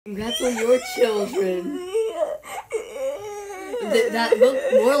Congrats on your children. That look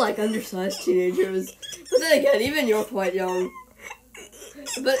more like undersized teenagers. But then again, even you're quite young.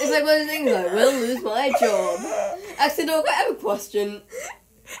 But it's like one of the things, I will lose my job. Actually, no, I have a question.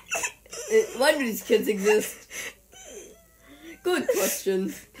 Why do these kids exist? Good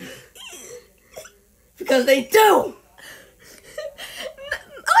question. Because they do! Oh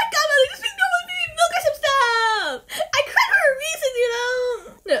my god, Mother, just make normal baby milk or some stuff! I cried for a reason, you know?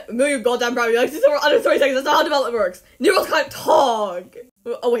 No, you goddamn brownie, like, this is under 30 seconds, that's not how development works. Newborns can't talk!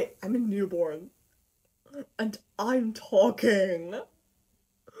 Oh wait, I'm a newborn. And I'm talking.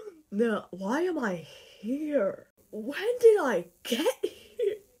 Now, why am I here? When did I get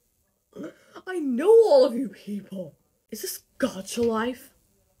here? I know all of you people. Is this gacha life?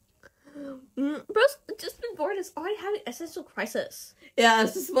 Bro's just been born and is already having existential crisis. Yeah,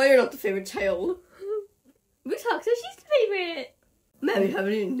 this is why you're not the favorite child. We talk, so she's the favorite. Man, we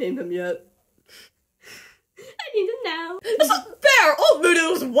haven't even named him yet. I need him now. That's not fair! All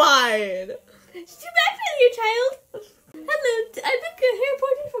Muno's wide! It's too bad for you, child. Hello, I booked a hair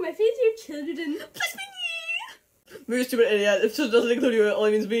portrait for my favorite children. Plus me! You're a stupid idiot. If children doesn't include you, it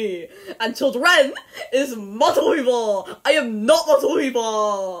only means me. And children is multiple people. I am not multiple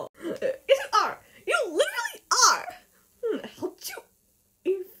people. Yes, you are. You literally are. How did you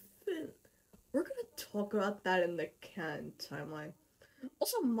even... We're gonna talk about that in the cant timeline.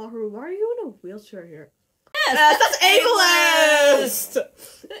 Also, Mahiru, why are you in a wheelchair here? Yes, that's ableist!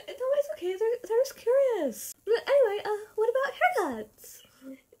 No, it's okay, they're just curious. Anyway, what about haircuts?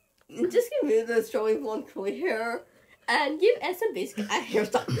 Just give me the strawberry blonde curly hair and give us a basic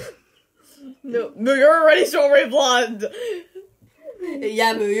hairstyle. No, you're already strawberry blonde!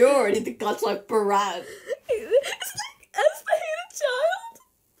 Yeah, Moo, you're already the guts like Barat. It's like, as the hated child?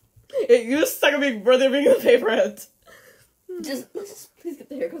 Yeah, you just suck at being worthy of being the favorite. Just please get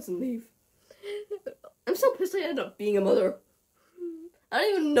the haircuts and leave. I'm so pissed I ended up being a mother. I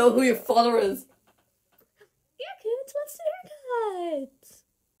don't even know who your father is. Yeah, kids, what's the haircut?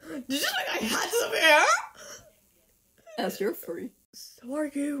 Did you just think I had some hair? Yes, you're free. So are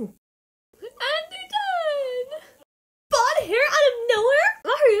you. And they're done! Bought hair out of nowhere?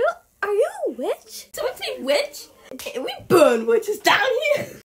 Are you a witch? Someone say witch? We burn witches down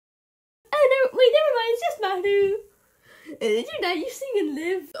here! Oh, no, wait, never mind, it's just Mahiru. Did you know you sing and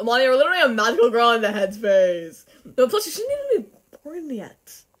live? Amane, you're literally a magical girl in the headspace. No, plus you shouldn't even be born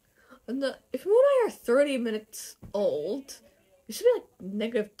yet. And if you and I are 30 minutes old, you should be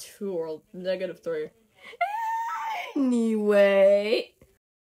like -2 or -3. Anyway,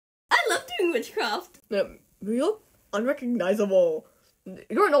 I love doing witchcraft. No, you look unrecognizable.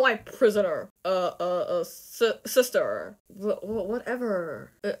 You're not my prisoner. Sister.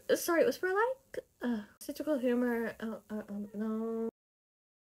 Whatever. Sorry, was for satirical humor. No.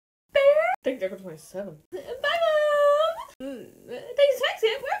 Bear? I think they're going to 27. Bye, Mom! Thanks, Taxi,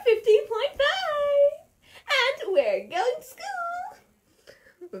 we're 15.5! And we're going to school!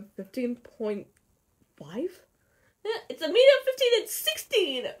 15.5? It's a meet of 15 and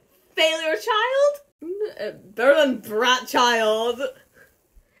 16! Failure child? Better than brat child!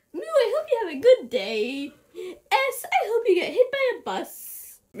 Moo, I hope you have a good day. S, I hope you get hit by a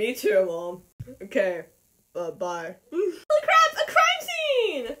bus. Me too, Mom. Okay, bye. Holy crap, a crime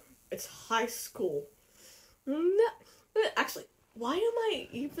scene! It's high school. No, actually, why am I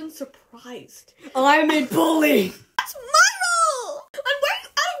even surprised? I'm a bully! That's my role! I'm wearing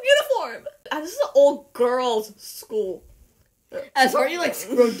out of uniform! And this is an all girls school. As aren't you like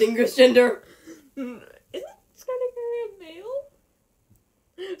Schrodinger's gender? Isn't Schrodinger's a male?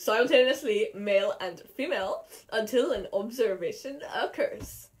 Simultaneously male and female until an observation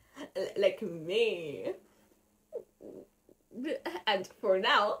occurs. Like me. And for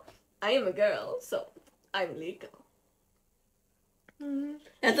now, I am a girl, so I'm legal.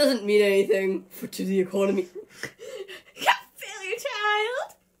 That doesn't mean anything to the economy. Failure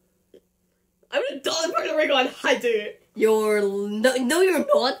child! I'm an adult in Puerto Rico and I do it. No, you're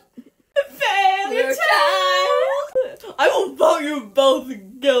not. Failure child! I will vote you both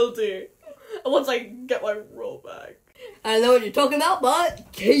guilty once I get my role back. I know what you're talking about, but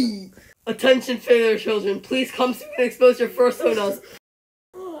okay. Attention, failure children, please come see and expose your first photos.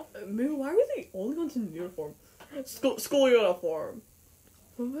 Moo, why are we the only ones in uniform? School uniform.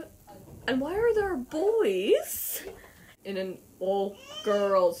 And why are there boys in an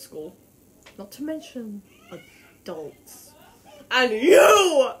all-girls school? Not to mention adults. And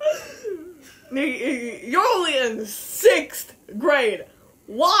you're only in 6th grade.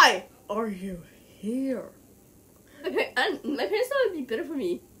 Why are you here? Okay, and my parents thought it would be better for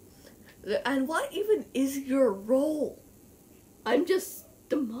me. And what even is your role? I'm just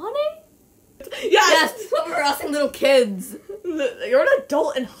The money? Yes! Yes, stop harassing little kids. You're an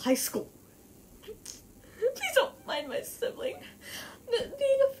adult in high school. Please don't mind my sibling.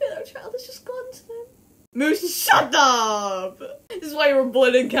 Being a failure child has just gotten to them. Moose, shut up! This is why you were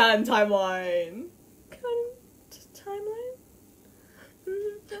bullied in canon timeline. Canon timeline?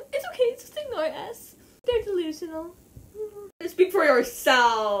 It's okay, just ignore us. They're delusional. Speak for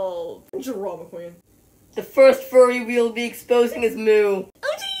yourself. Drama queen. The first furry we'll be exposing is Moo.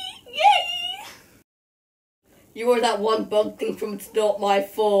 OG! Yay! You are that one bug thing from It's Not My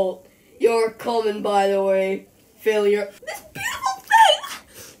Fault. You're coming, by the way. Failure. This beautiful thing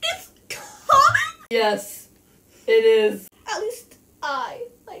is coming? Yes, it is. At least I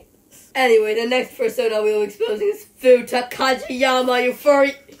like this. Anyway, the next persona we'll be exposing is Fuuta Kajiyama, you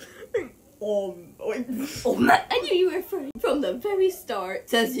furry. Oh man, I knew you were furry from the very start.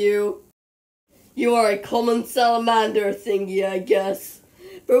 Says you. You are a common salamander thingy, I guess.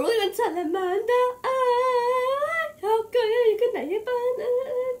 Brilliant salamander, how good you can diamond,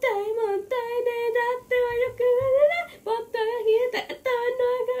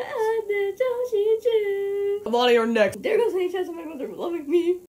 I'm on your neck. There goes any chance of my mother loving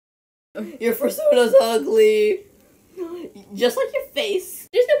me. Your persona's ugly. Just like your face.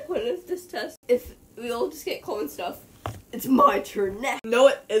 There's no point in this test if we all just get common stuff. It's my turn next. No,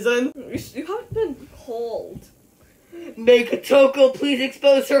 it isn't. You haven't been called. May Kotoko please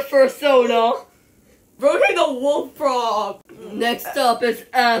expose her persona. Broken the wolf frog. Next up is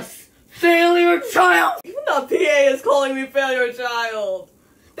S. Failure child. Even the PA is calling me failure child.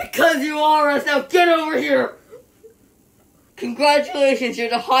 Because you are us. Now get over here. Congratulations, you're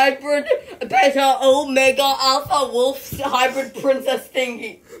the hybrid beta omega alpha wolf hybrid princess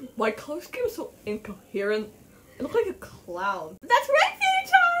thingy. My color scheme is so incoherent. I look like a clown. That's right, failure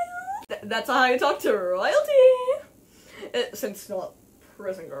child. That's how you talk to royalty. Since it's not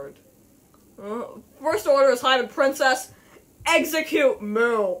prison guard. First order is hybrid princess. Execute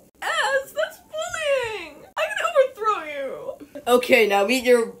Moo. Yes, that's bullying. I can overthrow you. Okay, now meet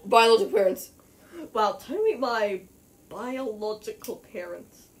your biological parents. Wow, time to meet my biological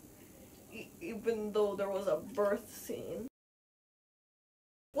parents. Even though there was a birth scene.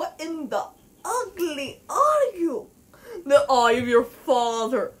 What in the ugly are you? The eye of your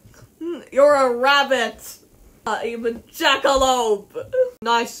father. You're a rabbit. Even jackalope.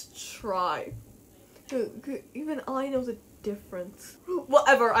 Nice try. Even I know the difference.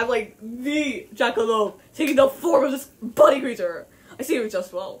 Whatever, I'm like the jackalope taking the form of this bunny creature. I see you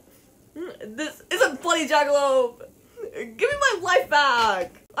just well. This isn't funny, jackalope. Give me my life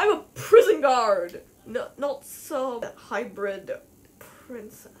back. I'm a prison guard. No, not some hybrid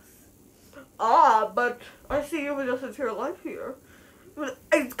princess. Ah, but I see you adjusted to your life here.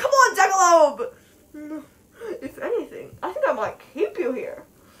 Hey, come on, jackalope. If anything, I think I might keep you here.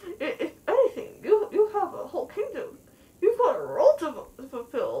 If anything, you have a whole kingdom. You've got a role to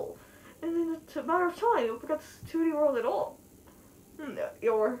fulfill. And in a matter of time, you'll forget to any world at all.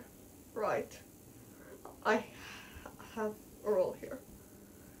 You're right. I have a role here.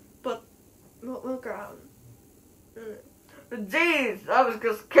 But, MILGRAM. Jeez, I was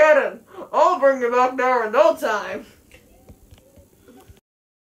just kidding. I'll bring you back there in no time.